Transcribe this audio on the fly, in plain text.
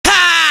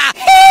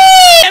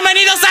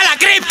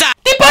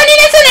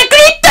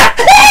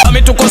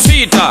tu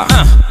cosita.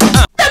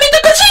 Dame tu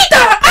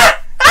cosita.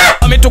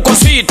 Dame tu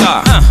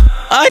cosita.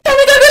 Ay,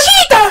 dame tu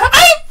cosita.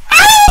 Ay,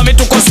 ay. Dame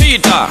tu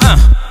cosita.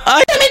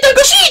 Ay, dame tu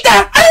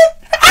cosita. Ay,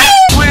 ay.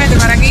 Muévete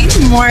para aquí,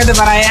 muévete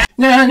para allá.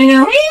 Dame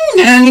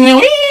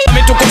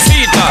tu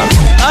cosita.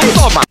 Ay,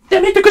 toma.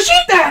 Dame tu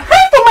cosita.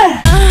 Ay,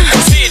 toma.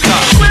 Cosita.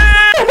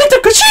 Dame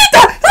tu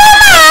cosita.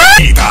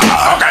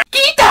 Mamá.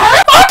 Quita.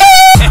 Ok.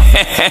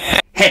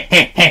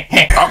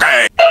 Ok.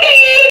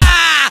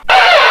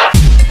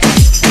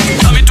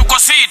 Dame tu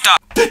cosita.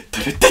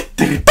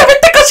 Dame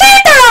tu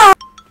cosita.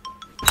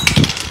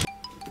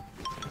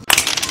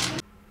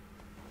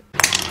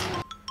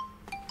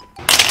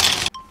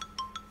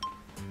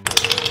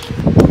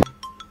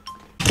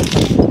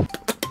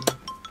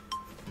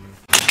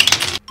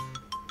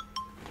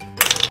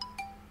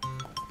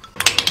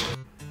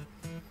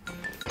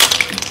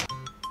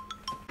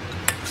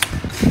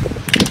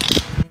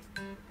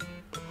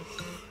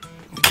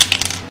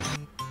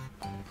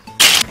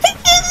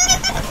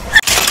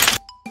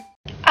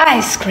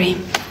 Ice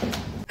cream.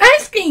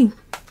 Ice cream.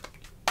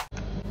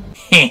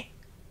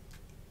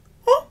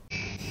 Huh?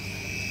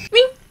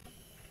 Me?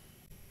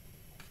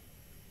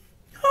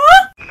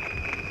 Huh?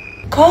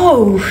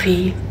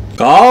 Coffee.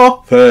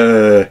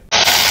 Kafe.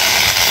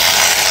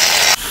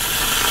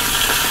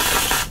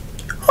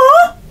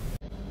 Huh?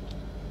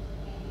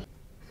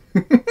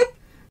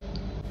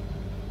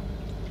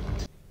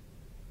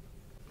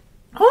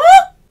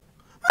 Huh?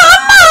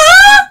 Mama!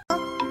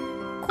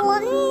 こ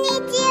んに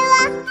ちは。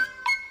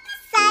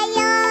さよ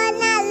う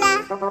なら。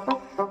こ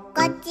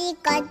ち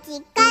こ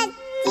ちカッ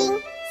チン。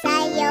さ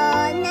よ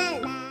うな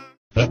ら。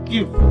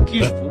Okay.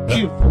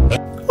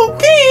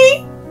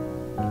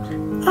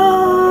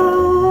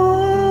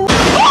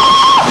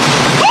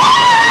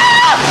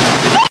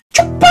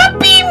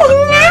 Chupapi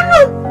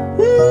mengano.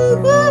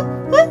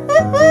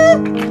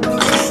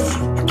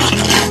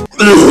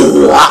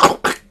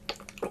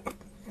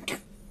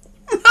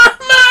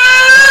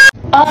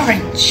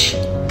 Orange.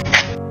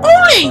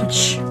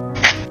 Orange.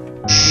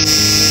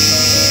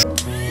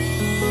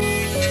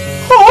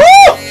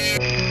 Oh,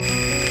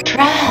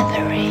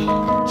 Strawberry.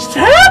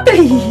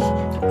 strawberry.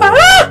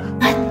 Ah,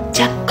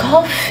 Matcha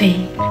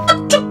coffee.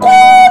 matcha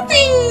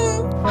coffee.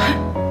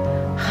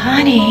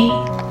 Honey.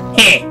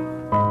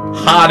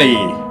 Honey.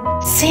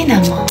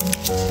 Cinnamon.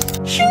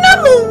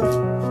 Cinnamon.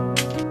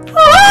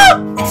 Ah,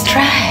 Let's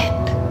try it.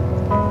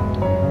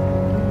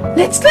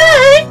 let's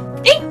try.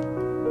 Eh.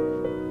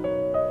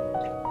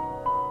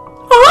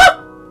 Ah,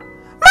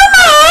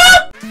 Mama.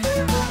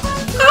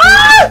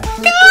 Ah,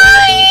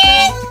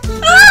 kain.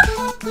 Ah,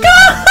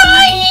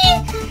 kain.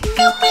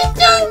 Kami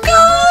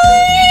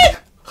kain.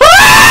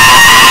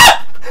 Ah,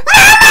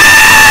 Mama.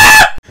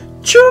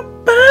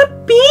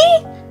 Chupapi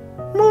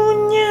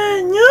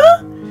munyanya.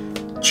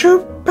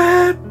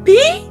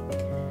 Chupapi.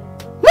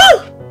 Mu.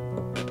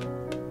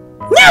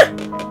 Nya.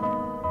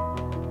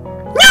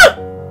 Nya.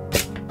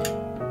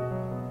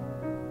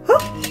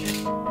 Huh?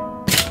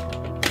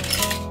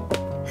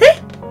 Eh?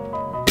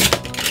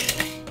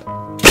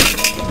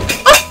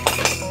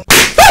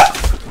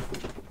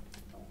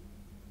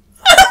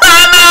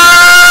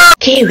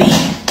 Kiwi.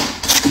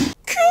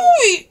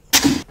 Kiwi.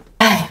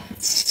 Lime.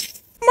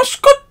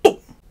 Mascotto.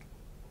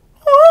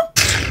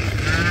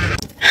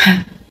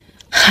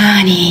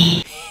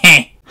 Honey.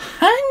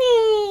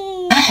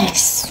 Honey.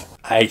 Ice.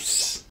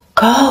 Ice.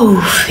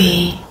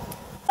 Coffee.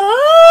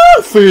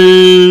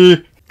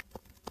 Coffee.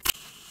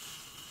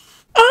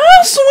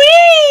 Ah,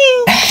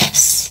 sweet.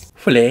 Yes.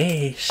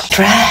 Flesh.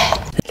 Try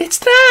it. Let's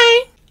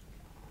try.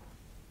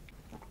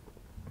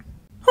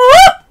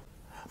 Huh?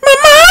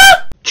 Mama.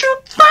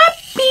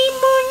 Chupapi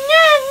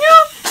munyanya.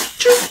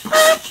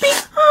 Chupapi.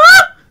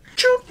 Huh?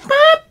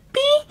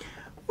 Chupapi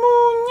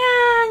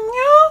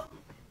munyanya.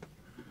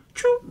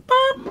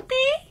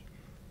 Chupapi.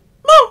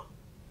 Mu.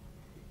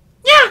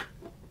 Nya.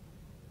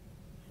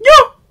 Yo.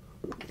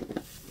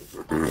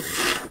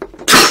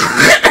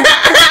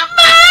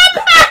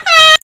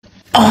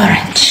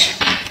 Orange.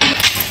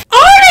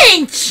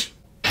 Orange.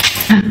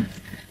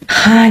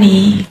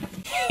 Honey.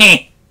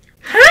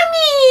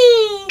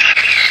 Honey.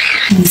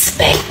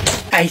 Spade.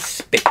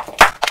 Ice pick.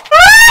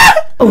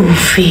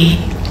 Coffee.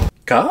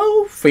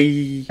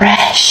 Coffee.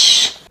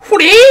 Fresh.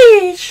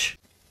 Fresh.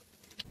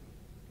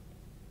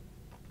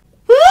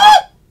 Huh?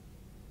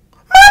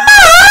 Mama.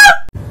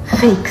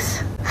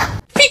 Figs.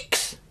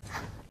 Fix.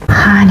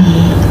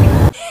 Honey.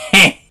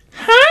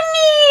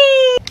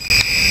 Honey.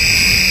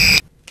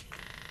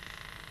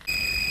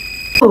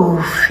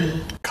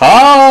 Coffee.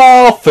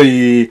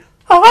 Coffee.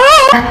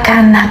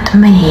 Coconut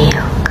milk.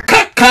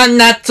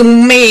 Coconut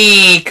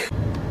milk.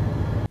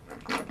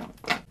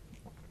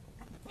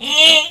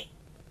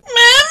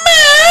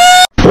 Mama.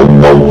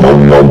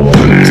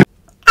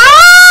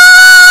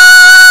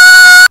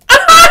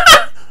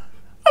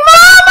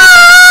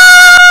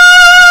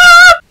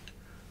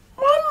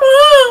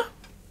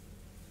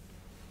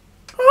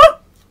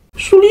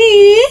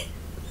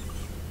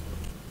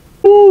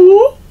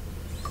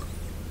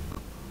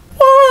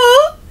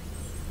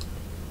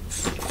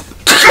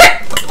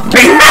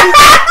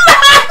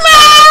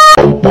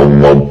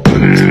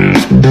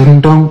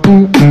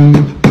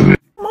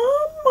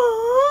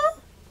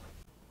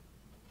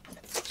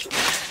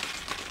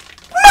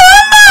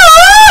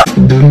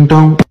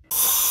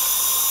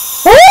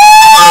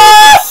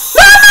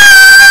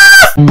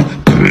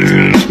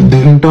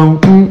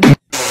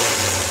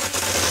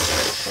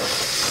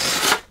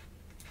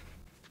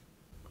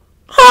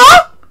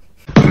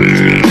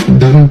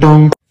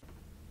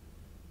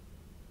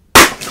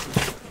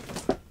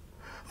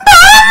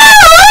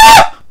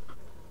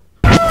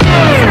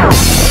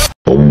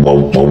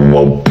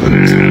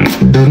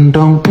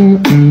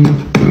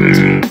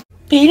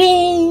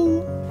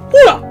 Piring.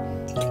 Ula.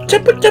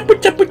 Cepet, cepet,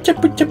 cepet,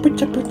 cepet, cepet,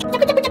 cepet.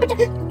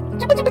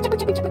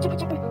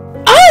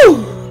 Oh!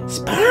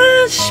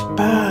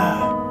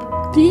 SpongeBob.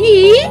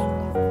 3,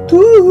 2,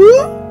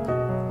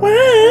 1.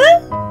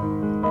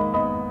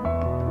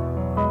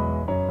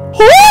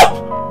 Oh!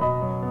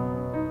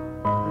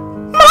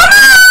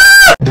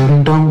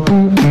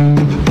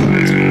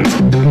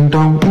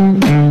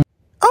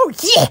 Oh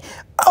yeah!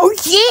 Oh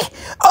yeah!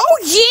 Oh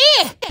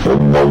yeah!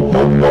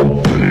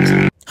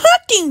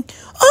 Hunting!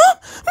 Oh,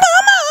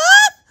 Mama!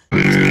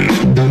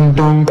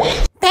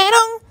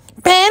 Perong!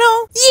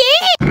 Perong!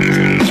 Yeah!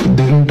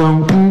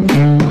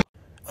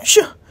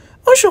 Osho!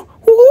 Osho!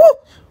 Ooh!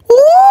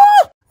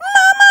 Ooh!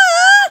 Mama!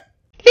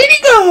 Let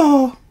it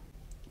go.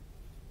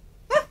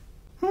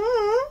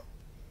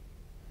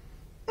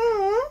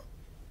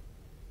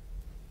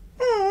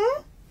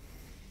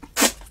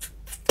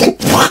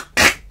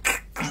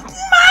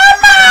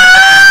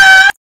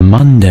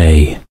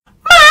 Monday,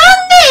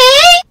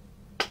 Monday!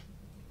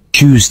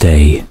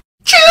 Tuesday,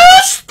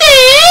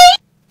 Tuesday!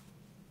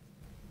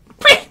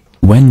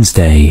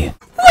 Wednesday,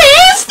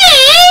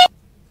 Wednesday!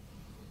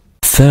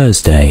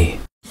 Thursday,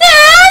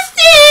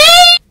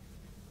 Thursday!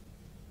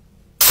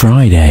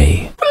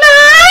 Friday,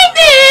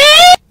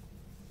 Friday!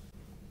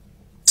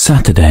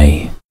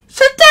 Saturday,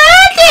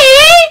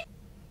 Saturday!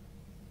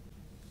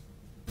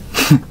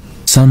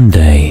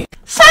 Sunday,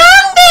 Sunday!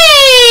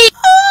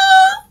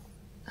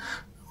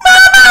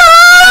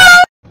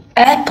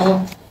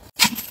 Apple.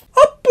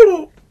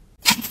 Apple.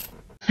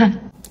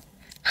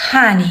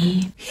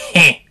 Honey.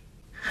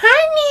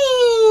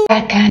 Honey!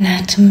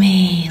 Coconut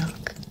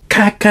milk.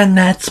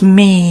 Coconut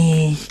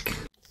milk.